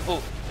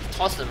 Oh,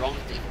 toss the wrong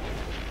thing.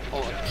 Oh,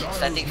 a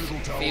static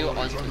field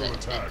onto the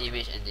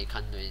anti-mage and they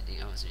can't do anything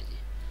else really.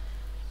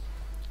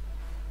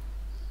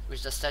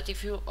 With the static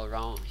field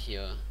around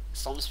here,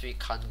 Storm Spirit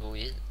can't go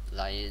in,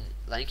 Lion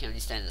can only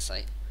stand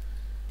aside.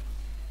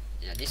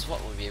 Yeah, this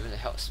ward will be able to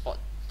help spot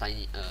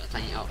Tiny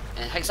out.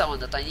 And hacks up on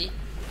the Tiny.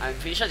 I'm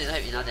pretty sure they don't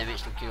have enough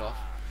damage to kill off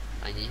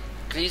Tiny.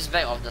 Cleaves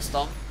back of the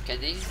Storm, can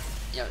they?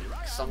 Yeah,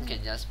 Storm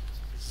can just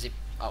zip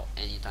out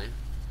anytime.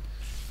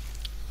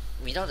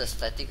 Without the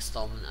static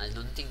Storm, I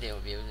don't think they will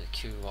be able to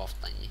kill off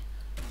Tiny.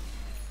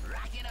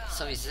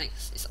 So it's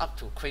next, it's up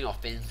to Queen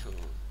of Pain to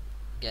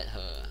get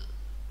her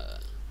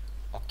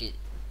Orchid.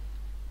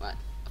 But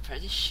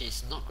apparently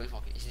she's not going for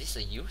Orchid. Is this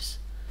a use?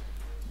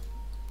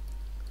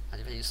 Are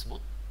they going to use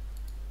smoke?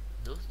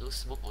 No, no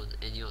smoke on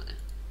any of them.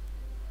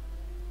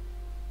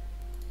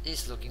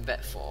 This is looking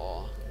bad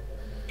for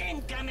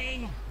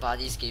Incoming.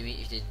 Buddies.Gaming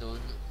if they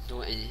don't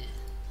do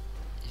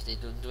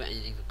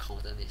anything to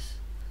counter this.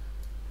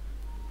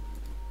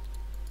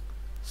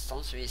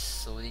 Storm Spirit is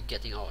slowly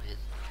getting out of hand.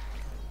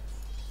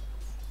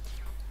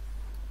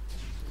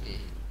 Okay,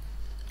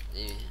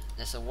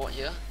 there's a ward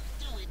here.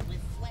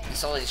 He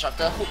saw the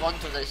disruptor, hook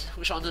onto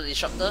the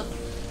disruptor,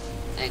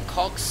 and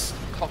cogs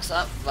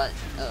up, but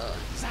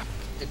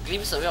the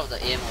glimpse away of the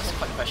aim was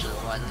quite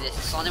questionable. And this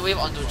Sonic Wave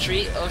onto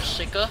 3,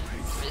 Earthshaker,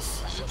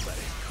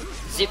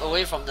 zip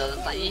away from the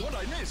tiny,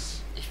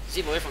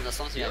 zip away from the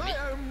Storm Spirit a bit.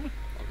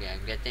 Okay,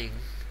 I'm getting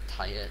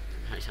tired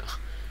right now.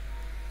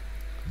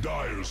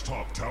 Dire's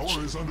top tower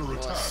is under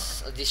attack.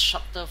 Was a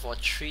disruptor for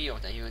 3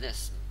 of the hero.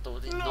 That's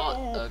totally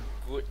not a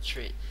good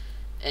trade.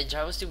 And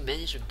Gyro still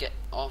managed to get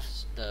off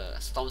the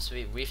Storm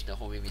Spirit with the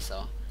homing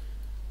missile.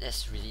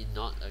 That's really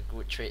not a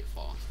good trade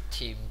for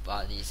Team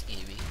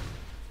Buddies.Gaming.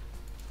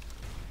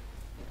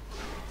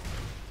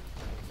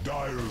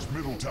 Dire's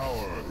middle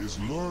tower is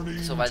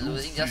learning. So by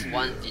losing just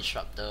one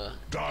disruptor,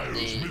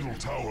 Dire's middle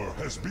tower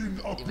has been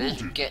uprooted. They managed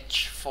to get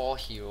 4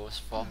 heroes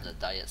from the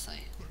Dire side.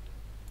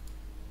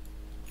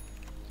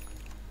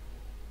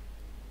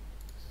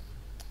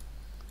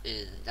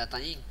 And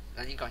Tiny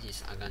got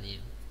his Aghanim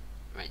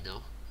right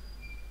now,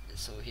 and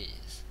so he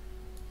is.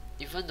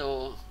 Even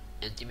though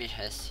Anti-Mage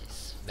has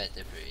his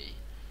Battle Fury,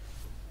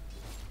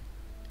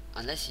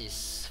 unless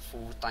he's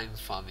full-time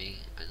farming,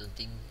 I don't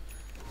think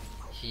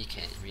he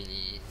can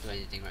really do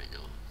anything right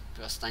now.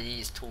 Because Tiny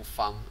is too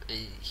farm,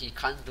 and he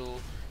can't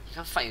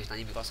fight with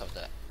Tiny because of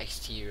the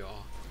exterior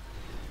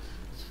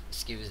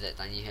skills that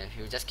Tiny have.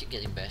 He will just keep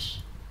getting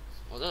bashed.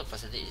 Although the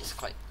percentage is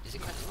quite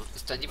low.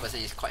 It's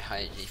 20% is quite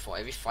high actually. For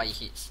every 5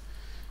 hits,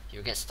 he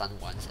will get stunned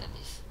once at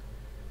least.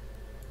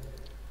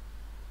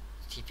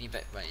 TP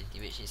back by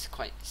Anti-Mage. He's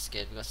quite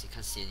scared because he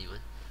can't see anyone.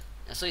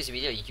 And so it's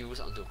really a use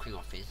onto Queen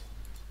of Pain.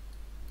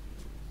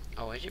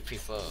 I would actually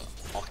prefer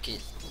Orchid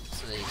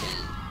so that he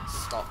can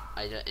stop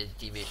either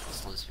Anti-Mage or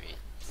Storm Spirit.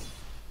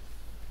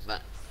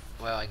 But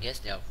well, I guess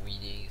they are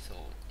winning, so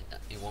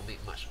it won't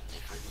make much of a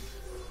difference.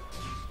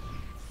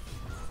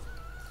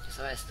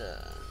 So let's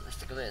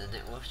take a look at the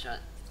net worth chart.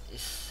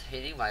 It's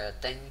heading by a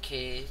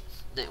 10k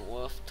net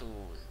worth to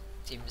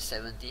Team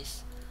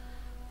 70s,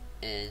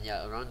 and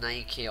yeah, around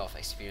 9k of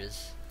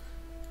experience.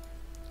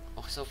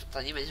 Also,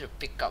 Tiny managed to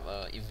pick up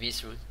a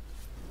Invis rune.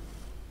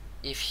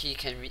 If he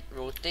can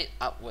rotate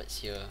upwards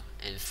here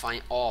and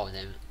find all of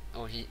them,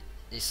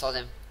 they saw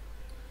them.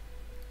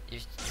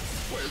 If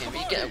he can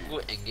really get a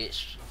good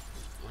engage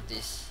on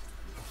this,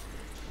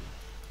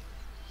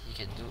 he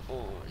can do.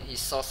 Oh, he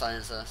saw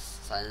silencer.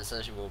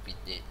 Silencer will be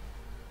dead.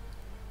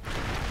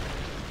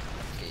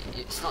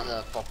 Okay, it's not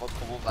the proper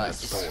combo, but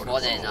it's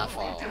more than enough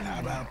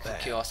for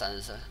cure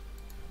silencer.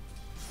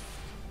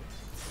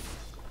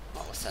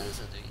 What was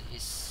silencer doing?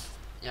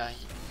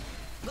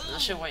 I'm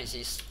not sure why is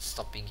he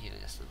stopping here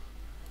just now.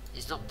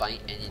 He's not buying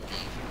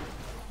anything.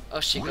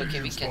 Earthshaker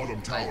came in,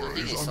 I don't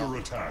think he saw.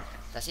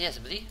 Does he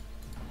have blink?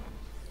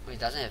 Oh, he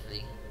doesn't have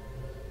blink.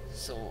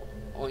 So,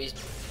 he's...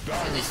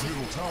 Dire's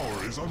middle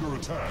tower is under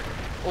attack.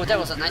 Oh, that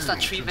was a nice stun,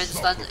 3-man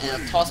stun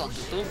and a toss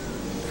onto 2.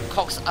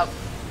 Cogs up,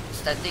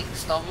 static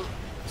storm onto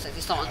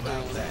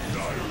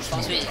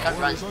Storm Spirit, he can't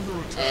run.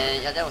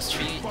 And yeah, that was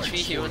 3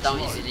 heroes down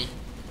easily.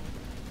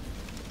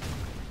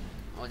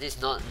 Oh, this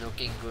is not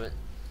looking good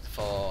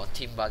for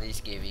Team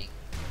Buddies.Gaming.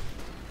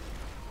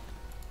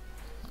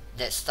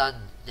 That stun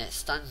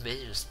managed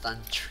to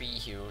stun 3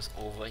 heroes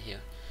over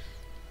here.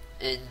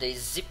 And they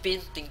zip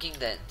in thinking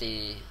that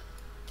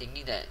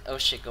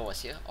Earthshaker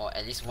was here, or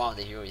at least one of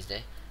the heroes is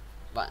there.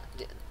 But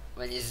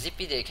when it's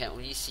zippy, they can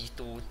only see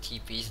 2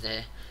 TPs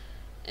there.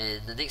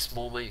 And the next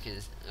moment, you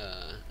can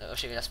the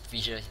Earthshaker just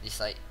fissure this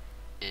side,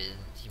 and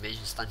he managed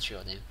to stun 3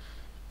 of them.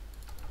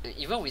 And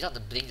even without the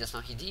blink just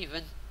now, he didn't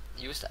even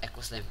use the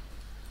Echo Slam.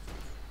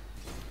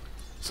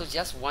 So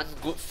just one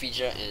good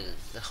fissure and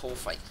the whole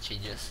fight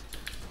changes.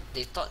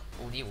 They thought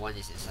only one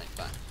is inside,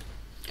 but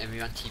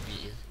everyone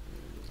TP in.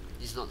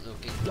 It's not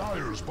looking good.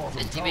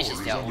 Anti-Mage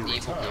is their only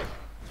hope now.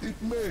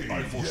 It may.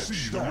 I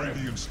foresee the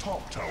Radiant's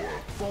top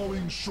tower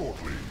falling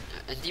shortly.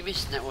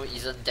 Anti-Mage's network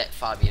isn't that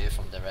far behind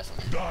from the rest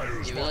of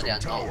them. Even though they are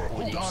not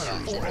holding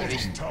shields, Anti-Mage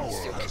is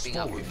still keeping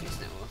up with his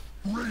network.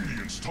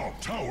 Radiant's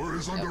top tower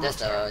is under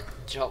that's attack.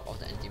 the job of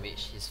the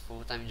Anti-Mage. His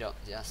full-time job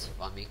is just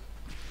farming.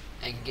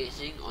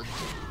 Engaging on.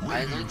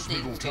 I don't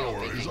think Queen of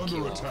Pain can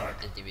kill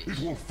Anti-Mage. It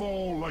will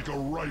fall like a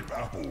ripe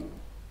apple.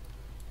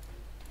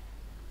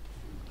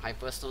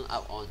 Hyperstone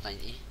up on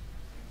Tiny.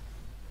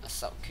 A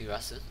sub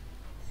Kira soon.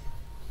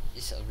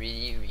 It's a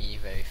really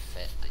very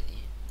fat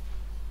Tiny.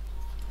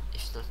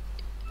 If not,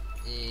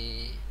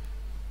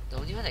 the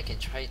only one that can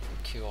try to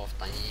kill off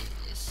Tiny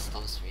is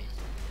Storm Spirit.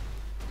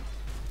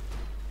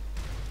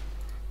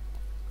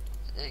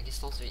 And then again,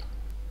 Storm Spirit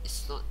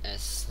is not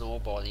as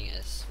snowballing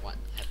as what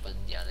happened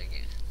the other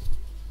game.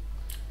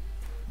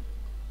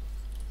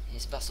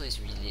 His Bloodstone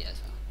is really late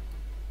as well.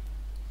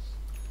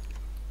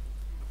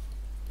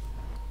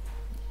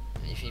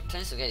 If he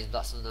plans to get his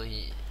Bloodstone now,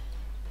 and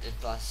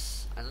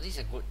plus, I don't think it's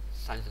a good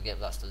time to get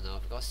Bloodstone now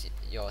because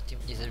your team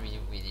isn't really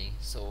winning,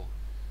 so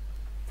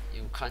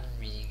you can't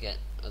really get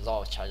a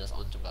lot of charges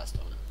onto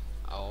Bloodstone.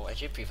 I'll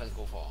actually prefer to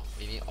go for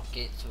maybe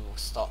Orchid to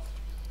stop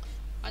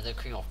either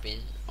Queen of Pain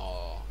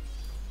or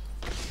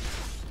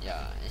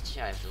Yeah,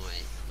 actually I have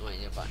no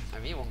idea, but I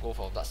really won't go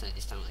for Blood Sign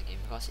this time of the game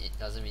because it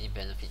doesn't really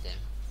benefit them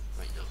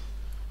right now.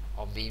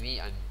 Or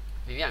maybe I'm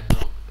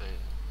wrong.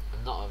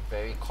 I'm not a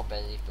very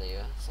competitive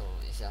player, so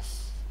it's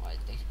just what I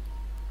think.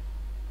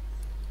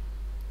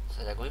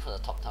 So they're going for the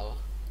top tower.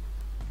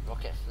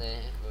 Rocket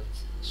flare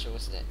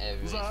shows that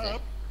everyone is there.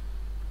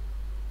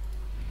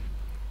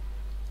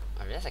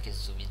 I realize I can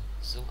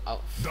zoom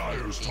out.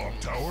 Dire's top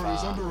tower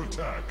is under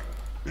attack.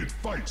 It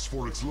fights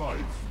for its life.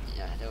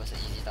 Yeah, that was an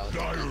easy tower.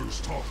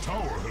 Dire's top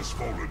tower has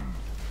fallen.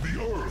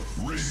 The Earth,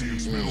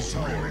 Radiant's middle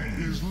tower,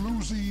 is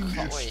losing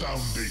its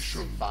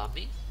foundation.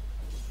 Farming?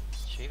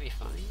 Should we be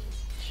farming?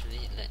 Should we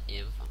let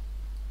AM farm?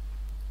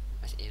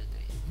 What's AM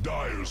doing?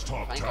 Dire's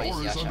top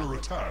tower is under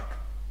attack.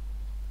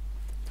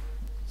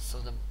 So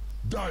the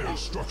Dire's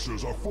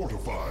structures are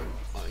fortified.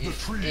 Oh, the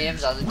trees, AM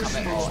doesn't come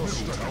at all.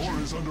 middle tower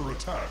is under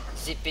attack.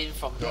 Zip in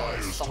from the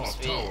Dire's storm top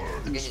speed.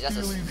 tower Okay, is just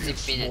a feeling zip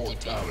its in and TP.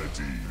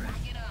 mortality.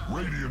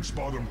 Radiant's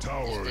bottom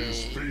tower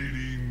is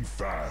fading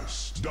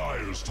fast.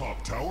 Dire's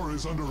top tower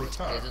is under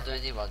attack. They don't do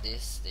anything about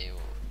this, they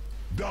will.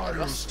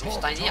 Dire's top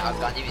Tiny tower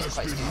Afghani is has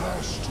quite been strong.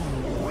 lost to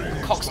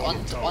Radiant's Cox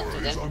bottom tower onto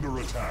is them. under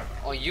attack.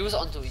 Or use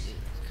onto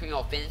Queen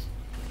of Pain.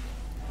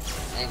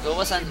 And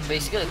Global Sun,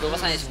 basically the Global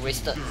Sun is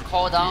wasted.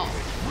 Call down.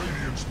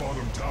 Radiant's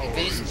bottom tower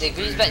They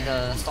glitch back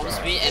the Storm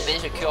Spirit and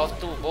manage to kill off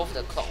both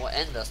the Clockwork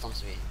and the Storm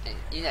Spirit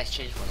in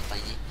exchange for the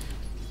Tiny.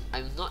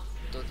 I'm not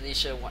totally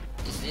sure what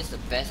is this the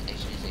best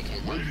exchange they can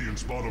have.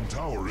 Radiant's bottom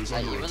tower is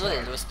under Even attack.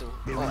 though they lose two.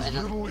 There is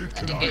little it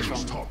can engage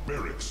Dire's from top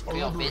barracks are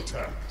Queen of under Pain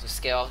attack. to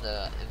scare off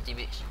the empty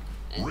mage.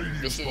 And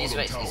Radiant's basically this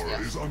bottom right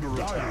tower is is under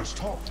attack. Dire's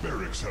top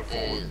barracks have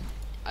fallen. and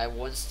I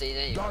won't stay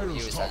there if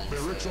Dire's you top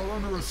barracks are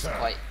under it's attack.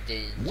 quite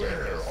dangerous.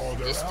 Where are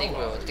their This thing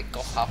will allies? take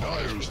off half of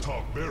Dire's the HP.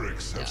 top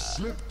barracks have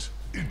slipped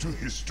into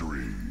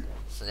history.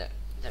 So that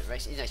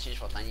ranks in exchange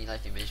for tiny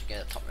life, they managed to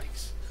get the top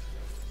ranks.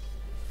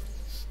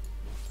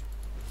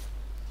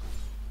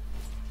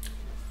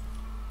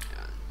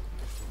 Yeah.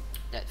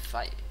 That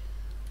fight,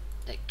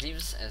 that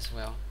glimpse as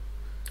well,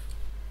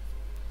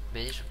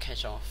 managed to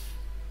catch off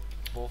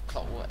both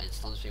Clockwork and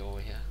Stormfield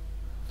over here.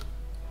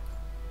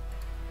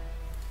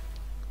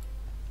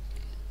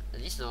 At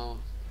least now,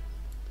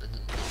 I'm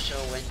not sure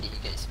when did he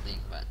get his blink,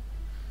 but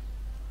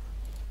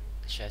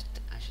I should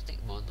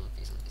take more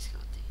notice on this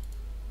kind of thing.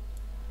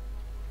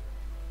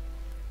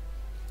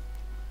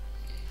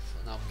 Okay,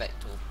 so now back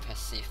to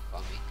passive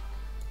farming.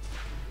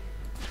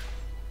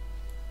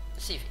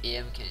 Let's see if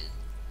AM can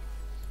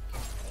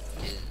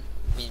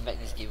win back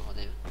this game for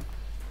them.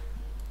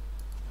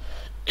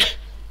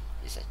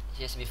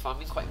 He has been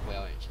farming quite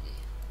well actually.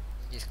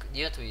 He's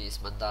near to his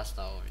Manda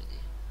style already.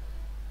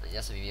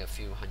 Just maybe a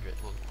few hundred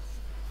more.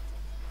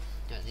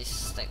 Yeah,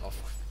 this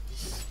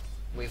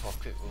wave of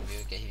crit will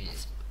really get him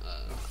his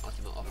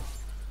ultimate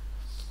off.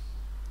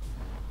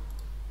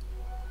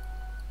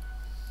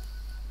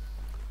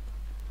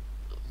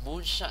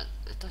 Moonshot,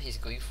 I thought he's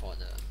going for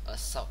the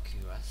Assault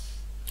Cuirass.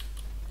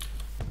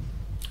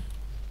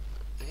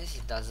 I guess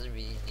he doesn't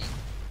really need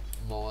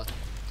more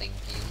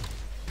tanking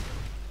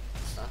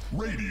stuff.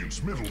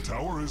 Radiant's middle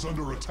tower is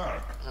under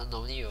attack.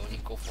 Normally you only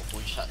go for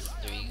Moonshots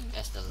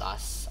as the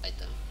last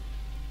item.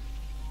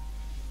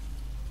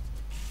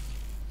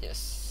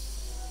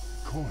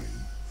 Yes. Coin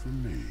for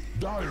me.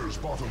 Dire's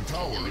bottom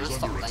tower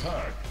is under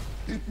attack.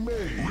 It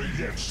may.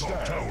 Radiant's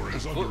top tower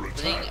is under Blink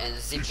attack. and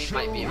Zipping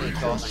might be able to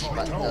draw something,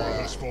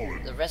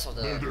 but the rest of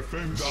the team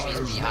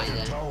is behind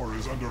them. Tower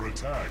is under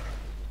attack.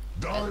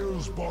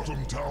 Dire's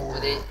bottom tower.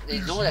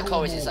 They know that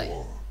Claw is inside.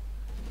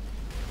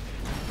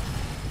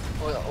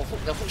 Oh,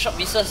 the hook shot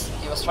misses.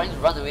 He was trying to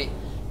run away.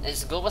 And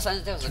it's Global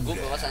Silence, that was a good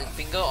Global Silence.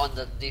 Finger on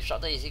the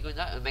Disruptor, is he going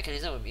down? A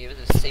Mechanism will be able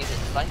to save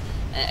his life.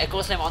 And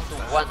Echo Slam onto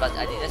one, but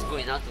I think that's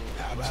good enough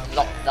to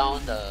lock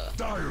down the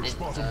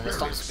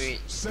Storm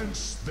Spirit.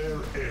 Sense their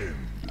end.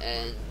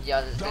 And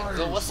yeah, the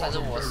Global Silence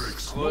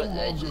was good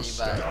actually,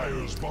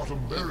 but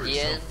in the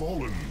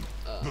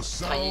end,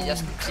 Tiny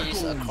just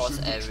clears across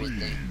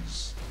everything.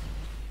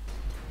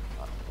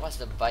 What's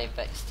the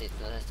buyback status?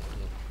 That's the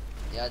clue.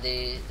 Yeah,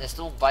 there's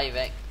no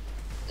buyback.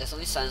 There's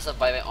only Silencer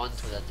buyback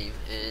onto the team,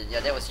 and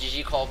yeah, that was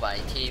GG call by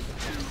team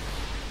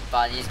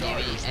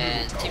Buddies.Gaming,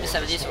 and Team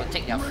 70s will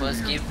take their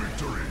first game.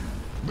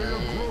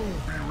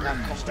 Yeah,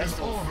 compared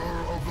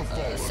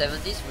to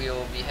 70s, we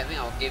will be having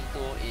our game 2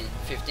 in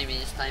 15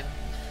 minutes time,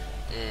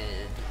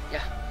 and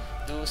yeah,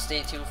 do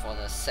stay tuned for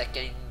the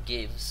second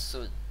game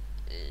soon,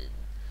 and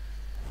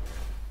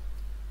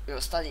we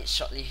will start it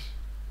shortly.